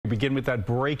Begin with that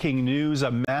breaking news.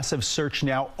 A massive search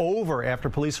now over after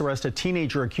police arrest a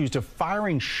teenager accused of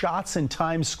firing shots in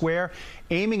Times Square,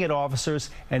 aiming at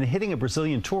officers and hitting a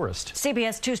Brazilian tourist.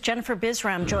 CBS 2's Jennifer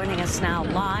Bisram joining us now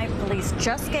live. Police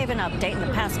just gave an update in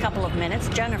the past couple of minutes.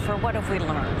 Jennifer, what have we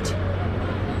learned?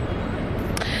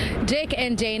 Dick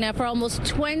and Dana, for almost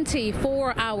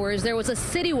 24 hours, there was a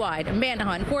citywide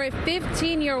manhunt for a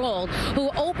 15-year-old who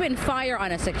opened fire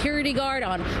on a security guard,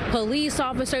 on police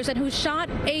officers, and who shot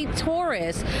a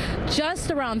tourist.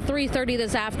 Just around 3:30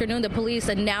 this afternoon, the police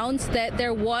announced that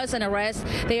there was an arrest.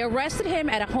 They arrested him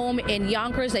at a home in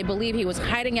Yonkers. They believe he was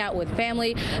hiding out with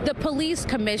family. The police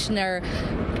commissioner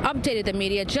updated the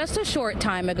media just a short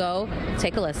time ago.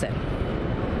 Take a listen.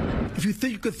 If you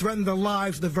think you could threaten the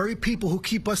lives of the very people who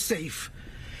keep us safe,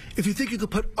 if you think you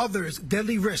could put others at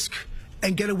deadly risk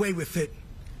and get away with it,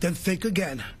 then think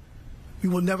again. We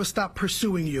will never stop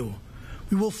pursuing you.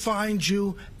 We will find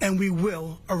you and we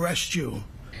will arrest you.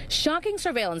 Shocking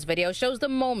surveillance video shows the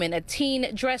moment a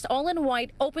teen dressed all in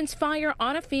white opens fire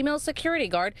on a female security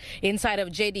guard inside of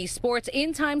JD Sports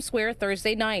in Times Square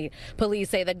Thursday night. Police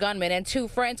say the gunman and two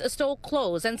friends stole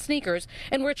clothes and sneakers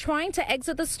and were trying to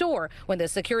exit the store when the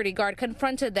security guard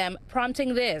confronted them,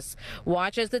 prompting this.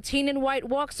 Watch as the teen in white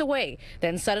walks away,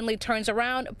 then suddenly turns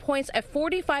around, points a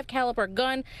 .45 caliber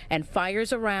gun and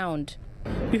fires around.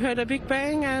 We heard a big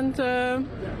bang and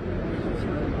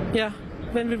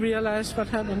then we realized what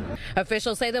happened.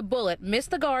 Officials say the bullet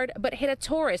missed the guard but hit a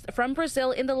tourist from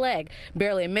Brazil in the leg,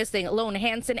 barely missing Lone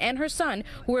Hansen and her son,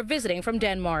 who were visiting from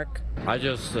Denmark. I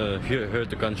just heard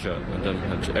the gunshot and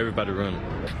then everybody ran.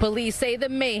 Police say the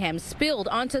mayhem spilled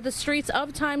onto the streets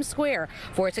of Times Square,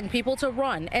 forcing people to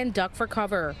run and duck for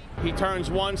cover. He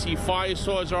turns once, he fires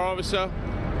towards our officer.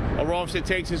 Our officer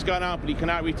takes his gun out, but he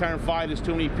cannot return fire. There's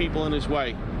too many people in his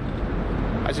way.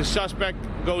 As the suspect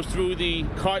goes through the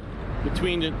cut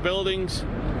between the buildings,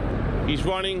 he's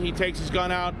running, he takes his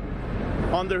gun out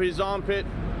under his armpit,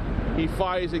 he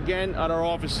fires again at our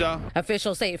officer.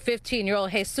 Officials say 15-year-old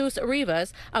Jesus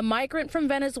Rivas, a migrant from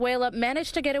Venezuela,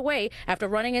 managed to get away after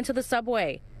running into the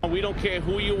subway. We don't care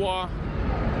who you are,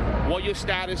 what your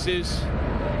status is.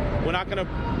 We're not going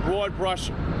to broad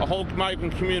brush a whole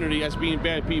migrant community as being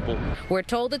bad people. We're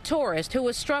told the tourist who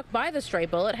was struck by the stray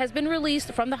bullet has been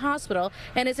released from the hospital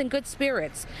and is in good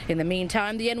spirits. In the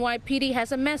meantime, the NYPD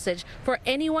has a message for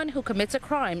anyone who commits a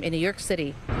crime in New York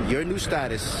City. Your new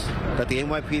status that the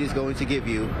NYPD is going to give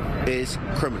you is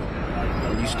criminal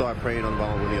when you start preying on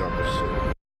vulnerable New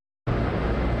Yorkers.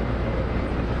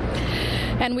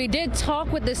 And we did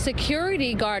talk with the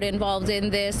security guard involved in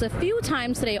this a few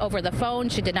times today over the phone.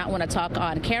 She did not want to talk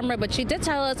on camera, but she did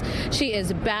tell us she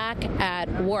is back at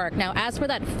work. Now, as for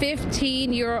that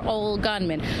 15-year-old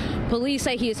gunman, police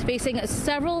say he is facing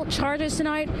several charges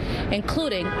tonight,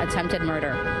 including attempted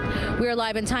murder. We are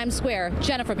live in Times Square.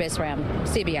 Jennifer Bisram,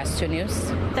 CBS 2 News.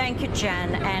 Thank you,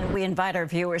 Jen. And we invite our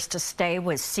viewers to stay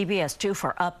with CBS 2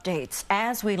 for updates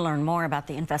as we learn more about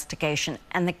the investigation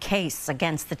and the case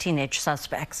against the teenage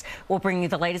suspect. We'll bring you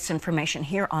the latest information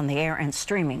here on the air and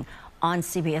streaming on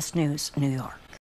CBS News New York.